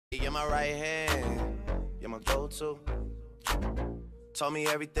You're my right hand, you're my go-to. Told me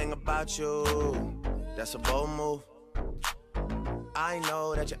everything about you, that's a bold move. I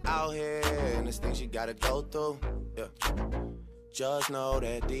know that you're out here and there's things you gotta go through, yeah. Just know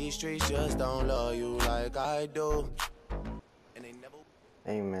that these streets just don't love you like I do. And they never.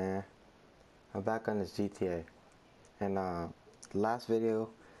 Hey man, I'm back on this GTA, and the last video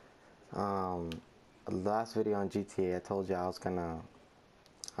on GTA, I told you I was gonna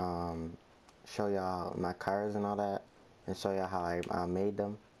show y'all my cars and all that, and show y'all how I made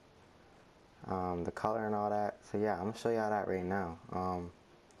them, the color and all that. So yeah, I'm gonna show y'all that right now.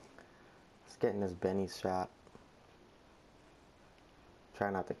 Let's get in this Benny's shop.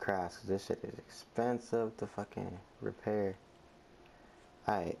 Try not to crash, cause this shit is expensive to fucking repair.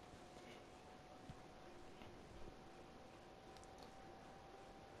 Alright.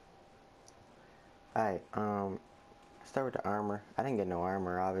 Start with the armor. I didn't get no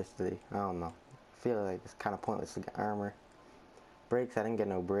armor, obviously. I don't know. I feel like it's kind of pointless to get armor. Brakes, I didn't get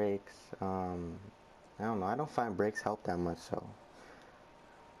no brakes. I don't know. I don't find brakes help that much, so.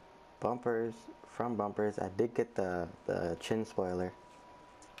 Bumpers, front bumpers, I did get the chin spoiler.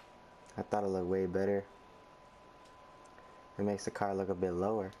 I thought it looked way better. It makes the car look a bit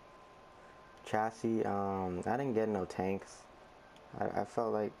lower. Chassis, I didn't get no tanks. I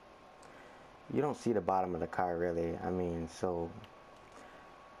felt like you don't see the bottom of the car really. I mean, so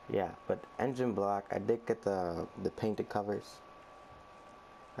yeah. But engine block, I did get the painted covers.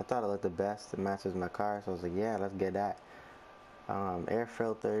 I thought it looked the best. It matches my car, so I was like, yeah, let's get that. Air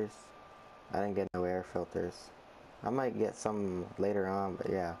filters, I didn't get no air filters. I might get some later on, but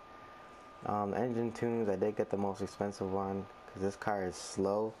yeah. Engine tunes, I did get the most expensive one because this car is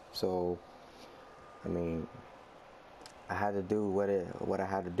slow, so I mean, I had to do what I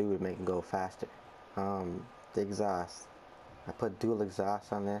had to do to make it go faster. The exhaust, I put dual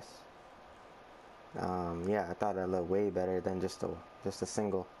exhaust on this. Yeah, I thought it looked way better than just a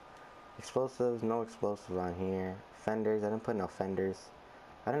single. Explosives, no explosives on here. Fenders, I didn't put no fenders.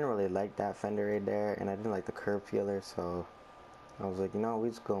 I didn't really like that fender right there, and I didn't like the curb feeler, so I was like, you know, we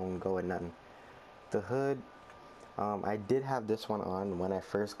just gonna go with nothing. The hood, I did have this one on when I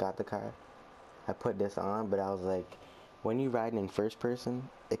first got the car. I put this on, but I was like, when you ride in first person,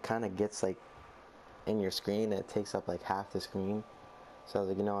 it kind of gets like in your screen, and it takes up like half the screen. So I was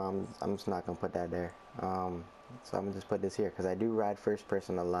like, you know, I'm just not gonna put that there. So I'm gonna just put this here because I do ride first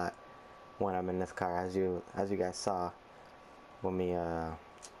person a lot when I'm in this car, as you guys saw when we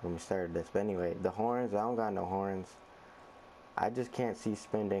started this. But anyway, the horns, I don't got no horns. I just can't see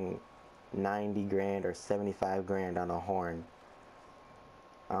spending 90 grand or 75 grand on a horn.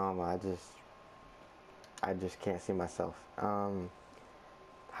 I just can't see myself.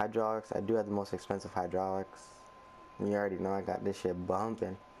 Hydraulics, I do have the most expensive hydraulics. You already know I got this shit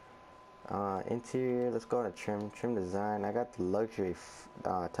bumping. Interior, let's go to trim design. I got the luxury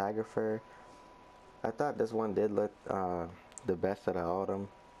tiger fur. I thought this one did look the best out of all of them.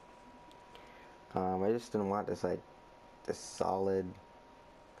 I just didn't want this solid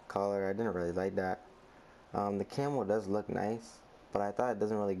color. I didn't really like that. The camel does look nice, but I thought it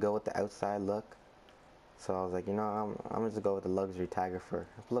doesn't really go with the outside look. So I was like, you know, I'm just go with the luxury tiger fur.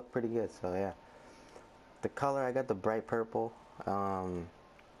 It looked pretty good, so yeah. The color, I got the bright purple.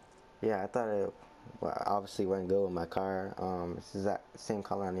 Yeah, I thought it obviously wouldn't go with my car. This is that same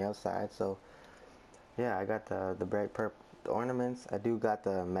color on the outside, so yeah, I got the bright purple. The ornaments, I do got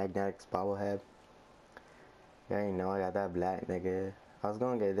the magnetics bobblehead. Yeah, you know, I got that black nigga. I was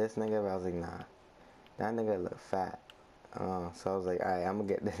gonna get this nigga, but I was like, nah, that nigga look fat. So I was like, alright, I'm gonna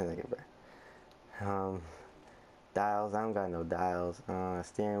get this nigga, bro. Dials, I don't got no dials.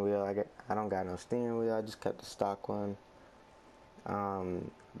 Steering wheel, I don't got no steering wheel. I just kept the stock one.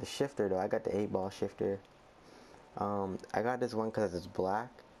 The shifter though, I got the 8-ball shifter. I got this one because it's black,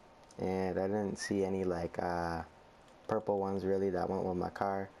 and I didn't see any like purple ones really that went with my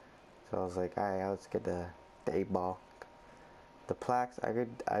car. So I was like, alright, let's get the 8-ball. The plaques, I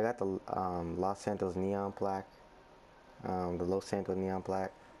got the Los Santos neon plaque. The Los Santos neon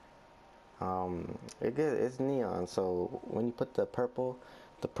plaque. It's neon, so when you put the purple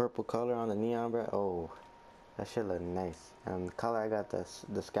color on the neon, bro, oh, that shit look nice. And the color, I got the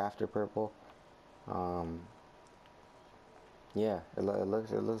Scafter purple. Yeah, it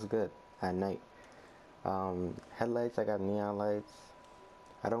looks good at night. Headlights, I got neon lights.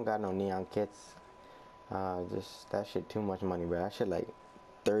 I don't got no neon kits. Just that shit too much money, bro. That shit like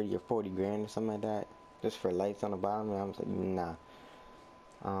 30 or 40 grand or something like that, just for lights on the bottom. And I was like, nah.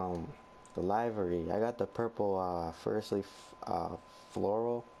 The livery, I got the purple first leaf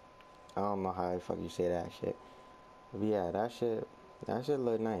floral. I don't know how the fuck you say that shit. But yeah, that shit That should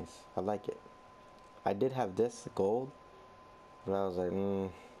look nice. I like it. I did have this gold, but I was like, I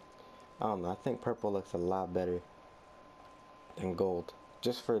don't know. I think purple looks a lot better than gold,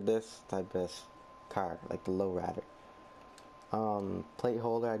 just for this type of car, like the Lowrider. Plate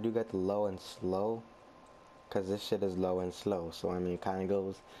holder, I do get the low and slow, cause this shit is low and slow. So I mean, it kind of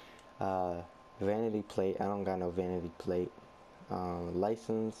goes. Vanity plate, I don't got no vanity plate.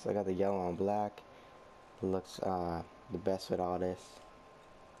 License, I got the yellow on black. It looks the best with all this.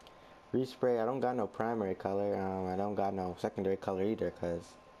 Respray, I don't got no primary color. I don't got no secondary color either, cause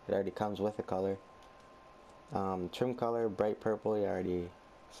it already comes with a color. Trim color, bright purple, you already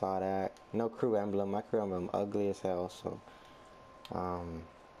saw that. No crew emblem. My crew emblem ugly as hell. So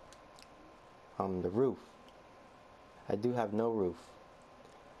the roof, I do have no roof.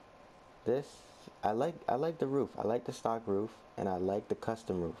 This, I like the roof. I like the stock roof, and I like the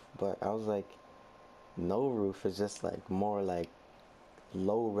custom roof. But I was like, no roof is just like more like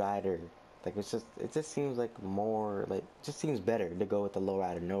Lowrider. Like it just seems like more like, just seems better to go with the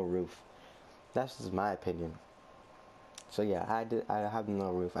Lowrider no roof. That's just my opinion. So yeah, I have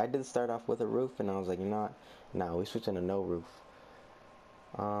no roof. I did start off with a roof, and I was like, you know what? No, we switching to no roof.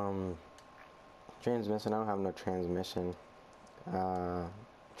 Transmission, I don't have no transmission.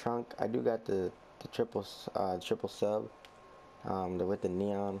 Trunk, I do got the triple sub, with the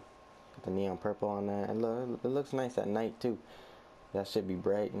neon purple on there. And it looks nice at night too. That should be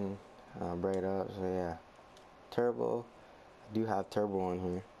bright and bright up. So yeah, turbo, I do have turbo on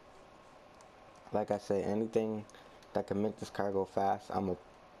here. Like I say, anything that can make this car go fast, I'm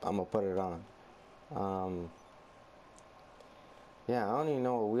gonna put it on. Yeah, I don't even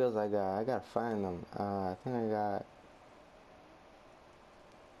know what wheels I got. I gotta find them. I think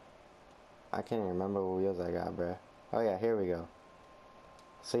I can't even remember what wheels I got, bruh. Oh yeah, here we go.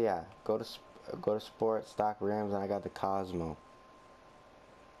 So yeah, go to sport, stock rims, and I got the Cosmo.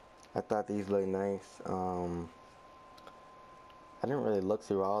 I thought these looked nice. I didn't really look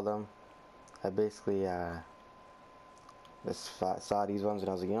through all of them. I basically just saw these ones, and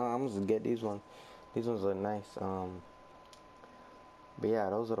I was like, you know, I'm just gonna get these ones. These ones look nice. But yeah,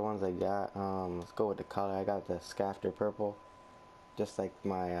 those are the ones I got. Let's go with the color. I got the Scafter purple, just like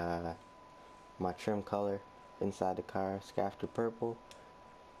my my trim color inside the car. Scafter purple.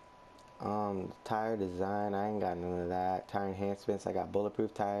 Tire design, I ain't got none of that. Tire enhancements, I got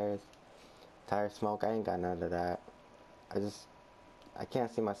bulletproof tires. Tire smoke, I ain't got none of that. I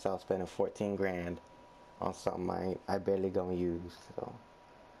can't see myself spending 14 grand on something I barely gonna use. So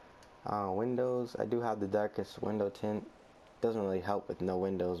windows, I do have the darkest window tint. Doesn't really help with no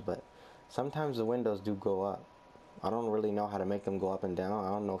windows, but sometimes the windows do go up. I don't really know how to make them go up and down. I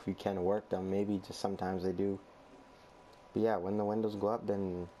don't know if you can work them. Maybe just sometimes they do. But yeah, when the windows go up,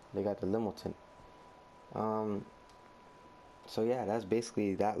 then they got the limo tint. So yeah, that's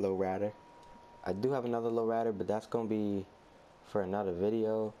basically that Lowrider. I do have another Lowrider, but that's gonna be for another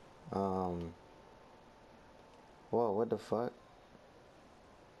video. Whoa, what the fuck?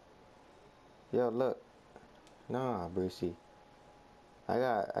 Yo, look. Nah, Brucey. I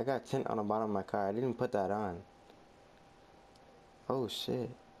got tint on the bottom of my car. I didn't put that on. Oh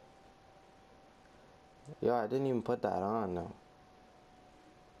shit. Yo, I didn't even put that on though.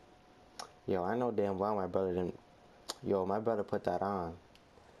 Yo, I know damn well my brother didn't. Yo, my brother put that on.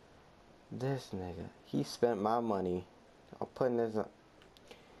 This nigga, he spent my money on putting this on.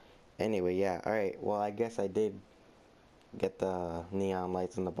 Anyway, yeah, alright. Well, I guess I did get the neon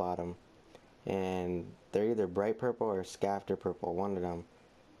lights on the bottom. And they're either bright purple or Scafter purple, one of them.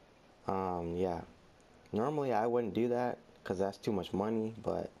 Yeah. Normally I wouldn't do that, because that's too much money,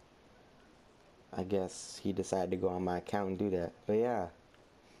 but I guess he decided to go on my account and do that. But yeah,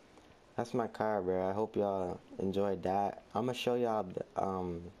 that's my car, bro. I hope y'all enjoyed that. I'm gonna show y'all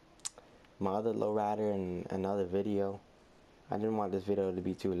my other Lowrider in another video. I didn't want this video to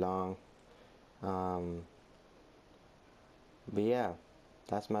be too long. But yeah,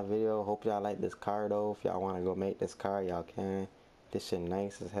 that's my video. Hope y'all like this car though. If y'all want to go make this car, y'all can. This shit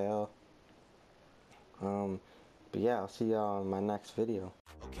nice as hell. But yeah, I'll see y'all in my next video.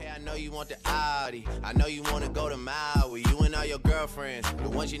 Okay, I know you want the Audi. I know you want to go to Maui. You and all your girlfriends, the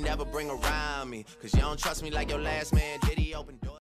ones you never bring around me. Cause you don't trust me like your last man. Did he open doors?